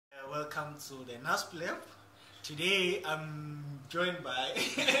welcome to the NASSP lab. Today I'm joined by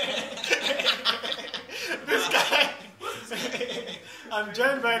this guy. I'm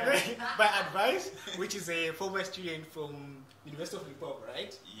joined by Advice, which is a former student from University of Limpopo,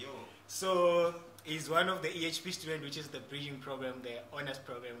 right? Yo. So he's one of the EHP students, which is the bridging program, the honors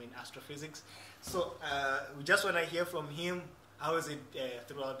program in astrophysics. So we just want to hear from him. How is it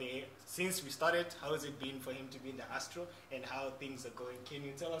throughout since we started, how has it been for him to be in the astro and how things are going? Can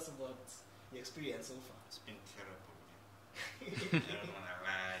you tell us about the experience so far? It's been terrible. I don't want to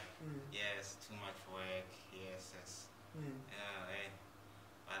lie. Yes, too much work. Yes.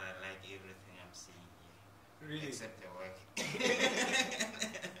 But I like everything I'm seeing here. Really? Except the work.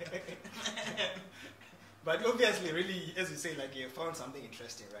 But obviously, really, as you say, like you found something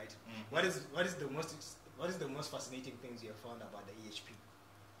interesting, right? What is the most fascinating things you have found about the EHP?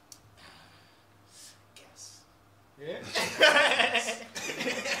 Gas. Yeah.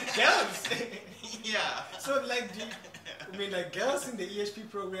 Girls. Yeah. So, like, like girls in the EHP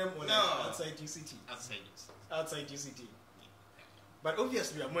program or No. like outside UCT? Outside UCT. Outside UCT. But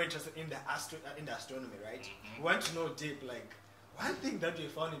obviously, we are more interested in the astronomy, right? We want to know deep, like, one thing that you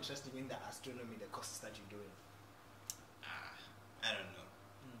found interesting in the astronomy, the courses that you're doing. I don't know.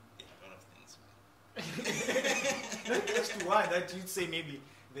 Yeah, a lot of things. That goes to one that you'd say maybe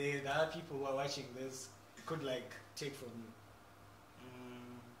the other people who are watching this could like take from you.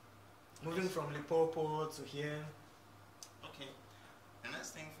 Moving from Limpopo to here. Okay. The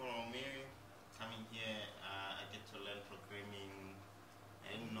next thing for me coming here, I get to learn programming. I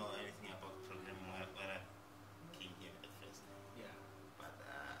didn't know anything about programming when I came here at first. Yeah. But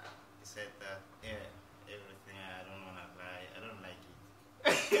he said that everything, I don't want to lie, I don't like it.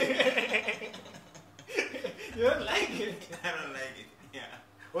 You don't like it? I don't like it, yeah.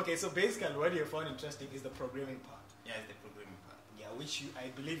 Okay, so basically what you found interesting is the programming part. Yeah, it's the programming part. Yeah, which I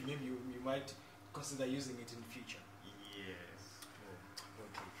believe maybe you might consider using it in the future. Yes. Oh,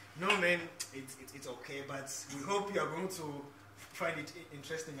 okay. No man, it's okay, but we hope you are going to find it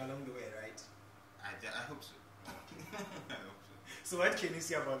interesting along the way, right? I hope so. I hope so. So what can you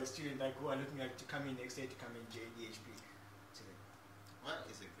say about the students like who are looking like to come in next year to come in EHP? Well,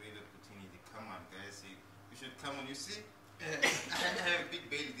 it's a great opportunity. Come on, guys. You should come on. You see, I have a big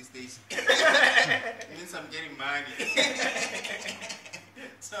belly these days. It means I'm getting money.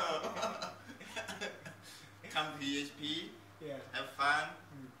 So, come to EHP, have fun,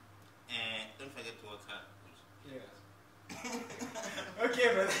 and don't forget to work hard. Yeah. Okay,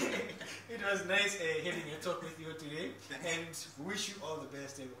 but it was nice having a talk with you today, and we wish you all the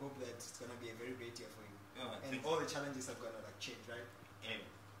best and hope that it's going to be a very great year for you. And all the challenges are going to like change, right? Yeah.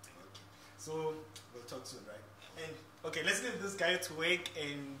 Okay. So we'll talk soon, right? And okay, let's leave this guy to work,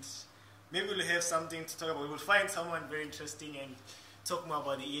 and maybe we'll have something to talk about. We'll find someone very interesting and talk more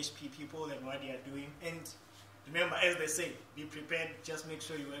about the EHP people and what they are doing. And remember, as they say, be prepared. Just make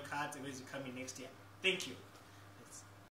sure you work hard as you come in next year. Thank you.